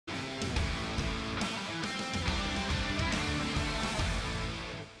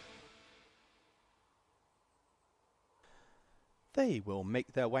They will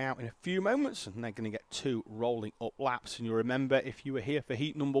make their way out in a few moments, and they're going to get 2 rolling up laps. And you remember, if you were here for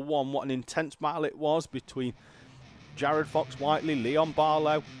heat number 1, what an intense battle it was between Jared Fox-Whiteley, Leon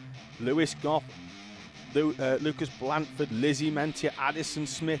Barlow, Lewis Goff, Lucas Blanford, Lizzie Mentia, Addison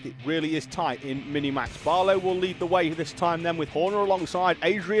Smith. It really is tight in Minimax. Barlow will lead the way this time then, with Horner alongside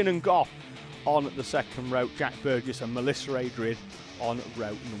Adrian and Goff on the second row, Jack Burgess and Melissa Adrian on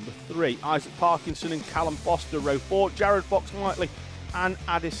row number 3. Isaac Parkinson and Callum Foster, row 4. Jared Fox-Whiteley and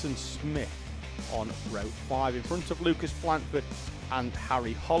Addison Smith on row 5. In front of Lucas Blanford and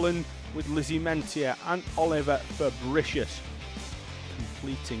Harry Holland, with Lizzie Mentier and Oliver Fabricius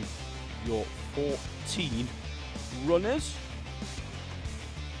completing your 14 runners.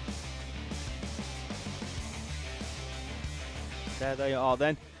 There they are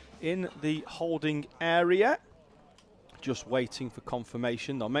then in the holding area, just waiting for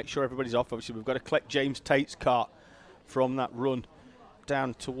confirmation. They'll make sure everybody's off. Obviously, we've got to collect James Tate's cart from that run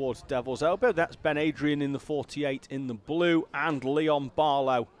down towards Devil's Elbow. That's Ben Adrian in the 48 in the blue, and Leon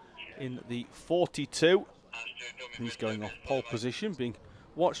Barlow in the 42. He's going off pole position, being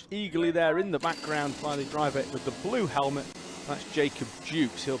watched eagerly there in the background by the driver with the blue helmet. That's Jacob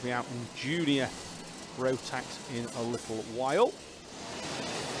Dukes. He'll be out in junior Rotax in a little while.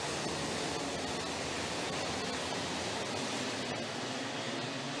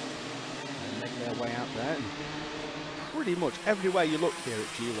 And make their way out there. And pretty much everywhere you look here at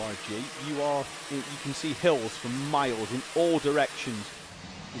GYG, you can see hills for miles in all directions.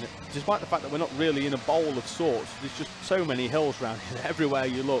 You know, despite the fact that we're not really in a bowl of sorts, there's just so many hills around here. Everywhere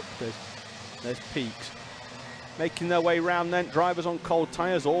you look, there's peaks. Making their way round then, drivers on cold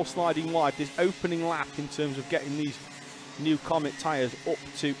tyres, all sliding wide. This opening lap, in terms of getting these new Comet tyres up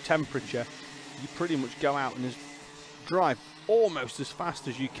to temperature, you pretty much go out and drive almost as fast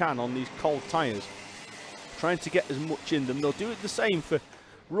as you can on these cold tyres, trying to get as much in them. They'll do it the same for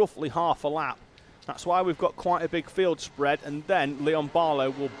roughly half a lap. That's why we've got quite a big field spread, and then Leon Barlow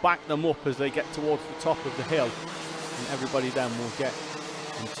will back them up as they get towards the top of the hill, and everybody then will get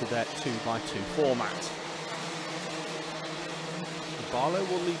into their 2x2 format. Barlow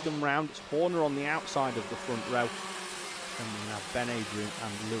will lead them round. It's Horner on the outside of the front row, and we have Ben Adrian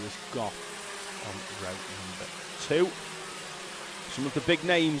and Lewis Goff on row number 2. Some of the big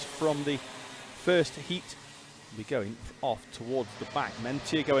names from the first heat will be going off towards the back.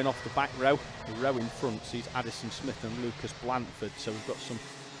 Mentier going off the back row. The row in front sees Addison Smith and Lucas Blanford. So we've got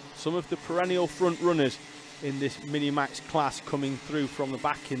some of the perennial front runners in this Mini-Max class coming through from the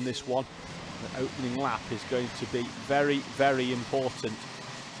back in this one. The opening lap is going to be very, very important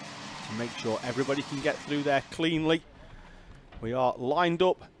to make sure everybody can get through there cleanly. We are lined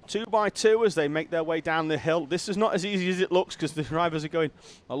up 2x2 as they make their way down the hill. This is not as easy as it looks, because the drivers are going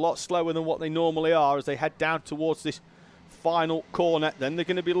a lot slower than what they normally are as they head down towards this final corner. Then they're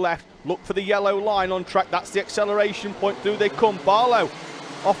going to be left. Look for the yellow line on track. That's the acceleration point. Through they come. Barlow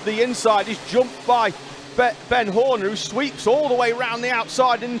off the inside is jumped by Ben Horner, who sweeps all the way around the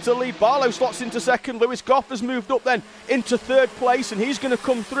outside into the lead. Barlow slots into second. Lewis Goff has moved up then into third place, and he's going to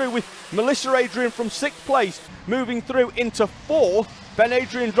come through with Melissa Adrian from 6th place moving through into 4th. Ben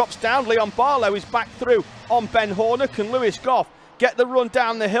Adrian drops down. Leon Barlow is back through on Ben Horner. Can Lewis Goff get the run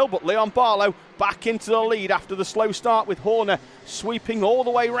down the hill? But Leon Barlow back into the lead after the slow start, with Horner sweeping all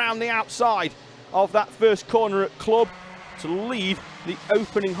the way around the outside of that first corner at Club to lead the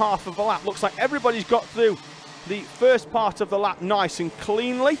opening half of the lap. Looks like everybody's got through the first part of the lap nice and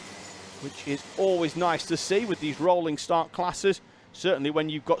cleanly, which is always nice to see with these rolling start classes. Certainly when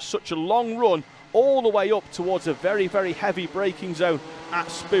you've got such a long run all the way up towards a very, very heavy braking zone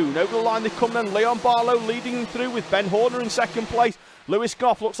at Spoon. Over the line they come then. Leon Barlow leading them through with Ben Horner in 2nd place. Lewis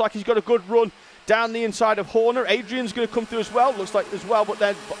Goff looks like he's got a good run down the inside of Horner. Adrian's going to come through as well, looks like as well, but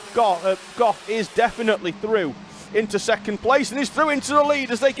then Goff is definitely through into 2nd place, and he's through into the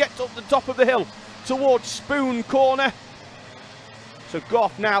lead as they get up the top of the hill towards Spoon Corner. So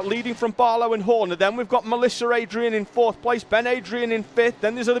Goff now leading from Barlow and Horner. Then we've got Melissa Adrian in 4th place, Ben Adrian in 5th.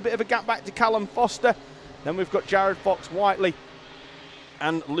 Then there's a little bit of a gap back to Callum Foster. Then we've got Jared Fox-Whiteley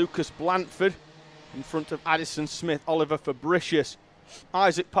and Lucas Blanford in front of Addison Smith, Oliver Fabricius,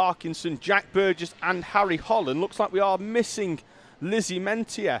 Isaac Parkinson, Jack Burgess and Harry Holland. Looks like we are missing Lizzie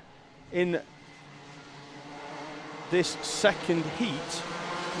Mentier in this second heat.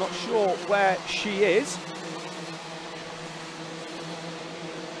 Not sure where she is.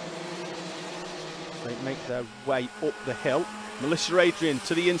 They make their way up the hill. Melissa Adrian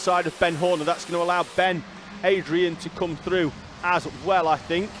to the inside of Ben Horner. That's going to allow Ben Adrian to come through as well, I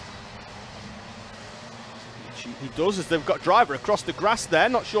think. He does, as they've got driver across the grass there.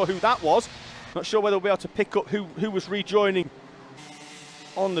 Not sure who that was. Not sure whether we'll be able to pick up who was rejoining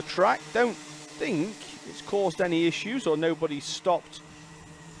on the track. Don't think it's caused any issues or nobody's stopped.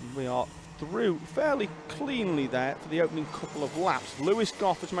 We are through fairly cleanly there for the opening couple of laps. Lewis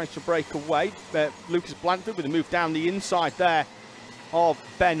Goff has managed to break away. Lucas Blanford with a move down the inside there of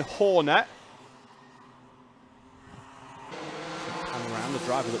Ben Horner. And around, the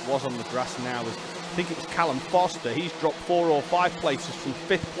driver that was on the grass now is, I think it was Callum Foster. He's dropped 4 or 5 places from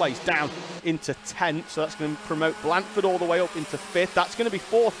 5th place down into 10th. So that's going to promote Blanford all the way up into 5th. That's going to be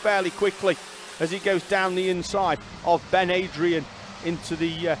 4th fairly quickly as he goes down the inside of Ben Adrian into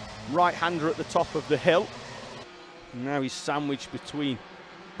the right-hander at the top of the hill. And now he's sandwiched between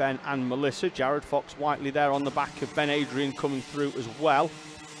Ben and Melissa. Jared Fox-Whiteley there on the back of Ben Adrian coming through as well.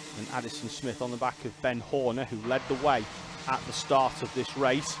 And Addison Smith on the back of Ben Horner, who led the way at the start of this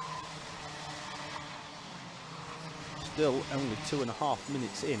race. Still only 2.5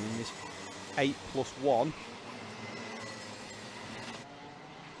 minutes in this 8+1.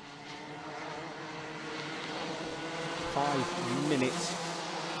 Five minutes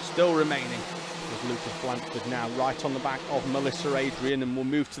still remaining with Lucas Blanford now right on the back of Melissa Adrian, and will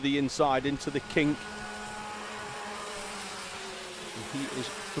move to the inside into the kink. And he is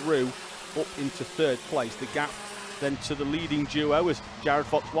through up into 3rd place. The gap then to the leading duo as Jared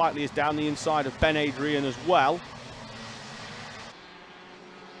Fox-Whiteley is down the inside of Ben Adrian as well.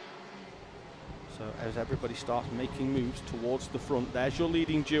 So as everybody starts making moves towards the front, there's your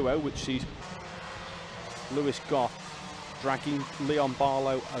leading duo, which sees Lewis Goff dragging Leon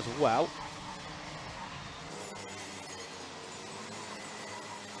Barlow as well.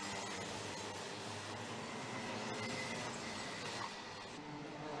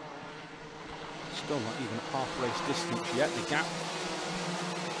 Still not even half race distance yet. The gap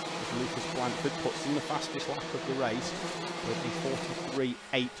as Lucas Blanford puts in the fastest lap of the race with a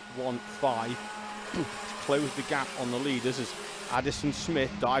 43.815. To close the gap on the leaders as Addison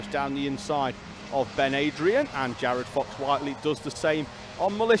Smith dives down the inside of Ben Adrian, and Jared Fox-Whiteley does the same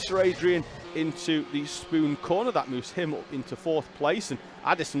on Melissa Adrian into the spoon corner. That moves him up into 4th place, and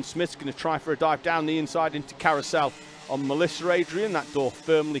Addison Smith's going to try for a dive down the inside into carousel on Melissa Adrian. That door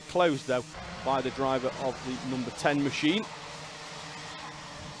firmly closed though by the driver of the number 10 machine.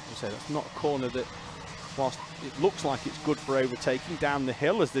 As I say, that's not a corner that, whilst it looks like it's good for overtaking down the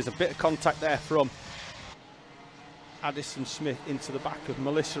hill, as there's a bit of contact there from Addison Smith into the back of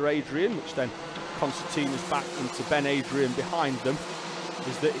Melissa Adrian, which then concertinas back into Ben Adrian behind them,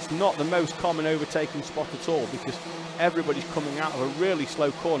 is that it's not the most common overtaking spot at all, because everybody's coming out of a really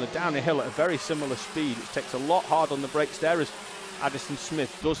slow corner down a hill at a very similar speed. It takes a lot hard on the brakes there as Addison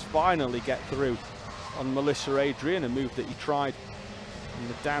Smith does finally get through on Melissa Adrian, a move that he tried in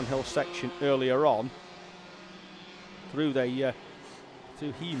the downhill section earlier on. Through he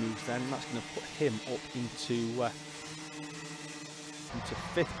moves then, and that's going to put him up into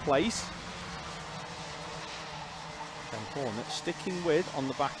 5th place. Ben Hornet sticking with on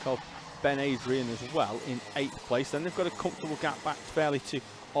the back of Ben Adrian as well in 8th place. Then they've got a comfortable gap back fairly to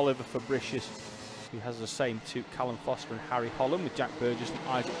Oliver Fabricius, who has the same to Callum Foster and Harry Holland, with Jack Burgess and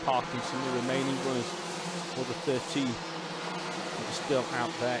Isaac Parkinson the remaining runners for the 13 that are still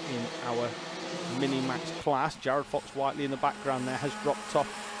out there in our mini-max class. Jared Fox-Whiteley in the background there has dropped off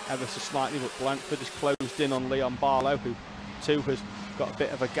ever so slightly, but Blanford has closed in on Leon Barlow, who too has got a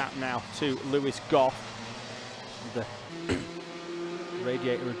bit of a gap now to Lewis Goff. The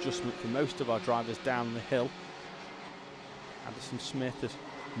radiator adjustment for most of our drivers down the hill. Addison Smith has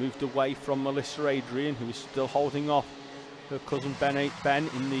moved away from Melissa Adrian, who is still holding off her cousin Ben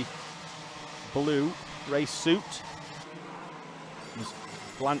in the blue race suit. As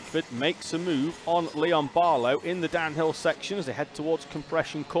Blanford makes a move on Leon Barlow in the downhill section as they head towards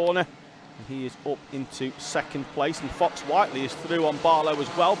compression corner, and he is up into 2nd place, and Fox-Whiteley is through on Barlow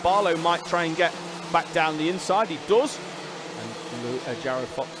as well. Barlow might try and get back down the inside, he does, and Jared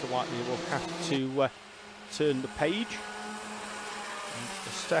Fox-Whiteley will have to turn the page and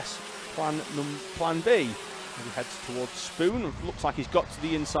assess plan B. He heads towards Spoon, and looks like he's got to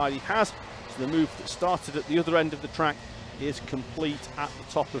the inside. He has. So the move that started at the other end of the track is complete at the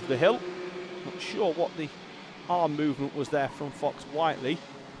top of the hill. Not sure what the arm movement was there from Fox-Whiteley,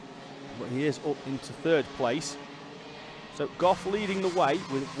 but he is up into 3rd place. So Goff leading the way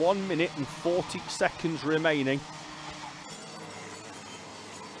with 1 minute and 40 seconds remaining.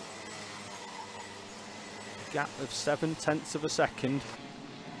 A gap of 0.7 of a second.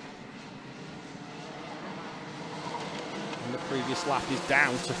 And the previous lap is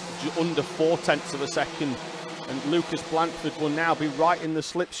down to under 0.4 of a second. And Lucas Blanford will now be right in the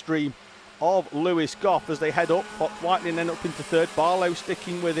slipstream of Lewis Goff as they head up. Fox-Whiteley and then up into 3rd. Barlow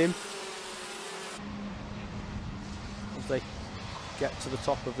sticking with him as they get to the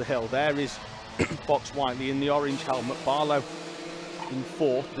top of the hill. There is Fox Whiteley in the orange helmet. Barlow in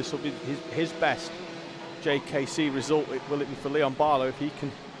fourth. This will be his best JKC result. Will it be for Leon Barlow if he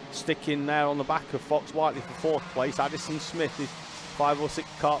can stick in there on the back of Fox Whiteley for fourth place? Addison Smith is 5 or 6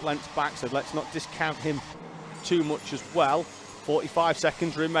 kart lengths back, so let's not discount him too much as well. 45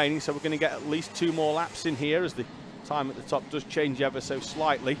 seconds remaining, so we're going to get at least 2 more laps in here as the time at the top does change ever so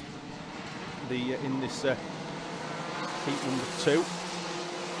slightly in this heat number 2.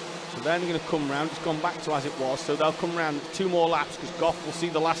 So they're going to come round. It's gone back to as it was, so they'll come round 2 more laps because Goff will see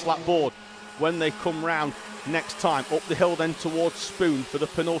the last lap board when they come round next time. Up the hill then towards Spoon for the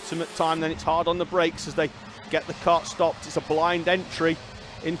penultimate time. Then it's hard on the brakes as they get the kart stopped. It's a blind entry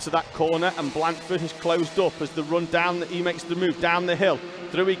into that corner, and Blanford has closed up as the run down, he makes the move down the hill.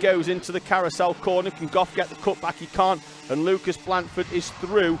 Through he goes into the carousel corner. Can Goff get the cut back? He can't, and Lucas Blanford is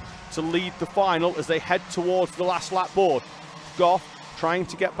through to lead the final as they head towards the last lap board. Goff trying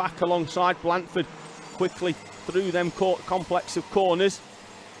to get back alongside Blanford quickly through them complex of corners.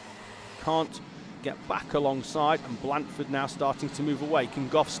 Can't get back alongside, and Blanford now starting to move away. Can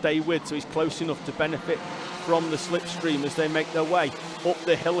Goff stay with, so he's close enough to benefit from the slipstream as they make their way up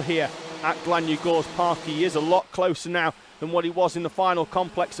the hill here at Glanugors Park. He is a lot closer now than what he was in the final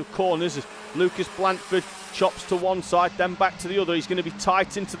complex of corners as Lucas Blanford chops to one side, then back to the other. He's going to be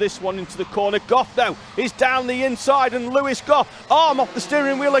tight into this one, into the corner. Goff, though, is down the inside, and Lewis Goff, arm off the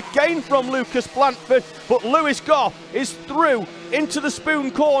steering wheel again from Lucas Blanford, but Lewis Goff is through into the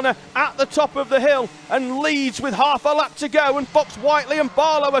Spoon corner at the top of the hill and leads with half a lap to go, and Fox Whiteley and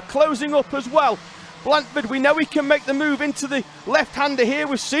Barlow are closing up as well. Blanford, we know he can make the move into the left-hander here.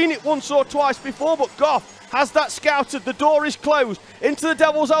 We've seen it once or twice before, but Goff has that scouted. The door is closed into the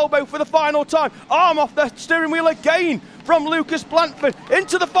Devil's Elbow for the final time. Arm off the steering wheel again from Lucas Blanford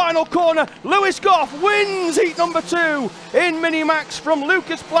into the final corner. Lewis Goff wins heat number 2 in Minimax from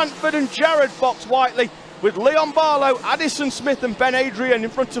Lucas Blanford and Jared Fox Whiteley, with Leon Barlow, Addison Smith and Ben Adrian in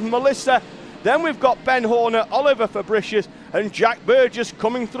front of Melissa. Then we've got Ben Horner, Oliver Fabricius and Jack Burgess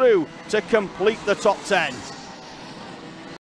coming through to complete the top 10.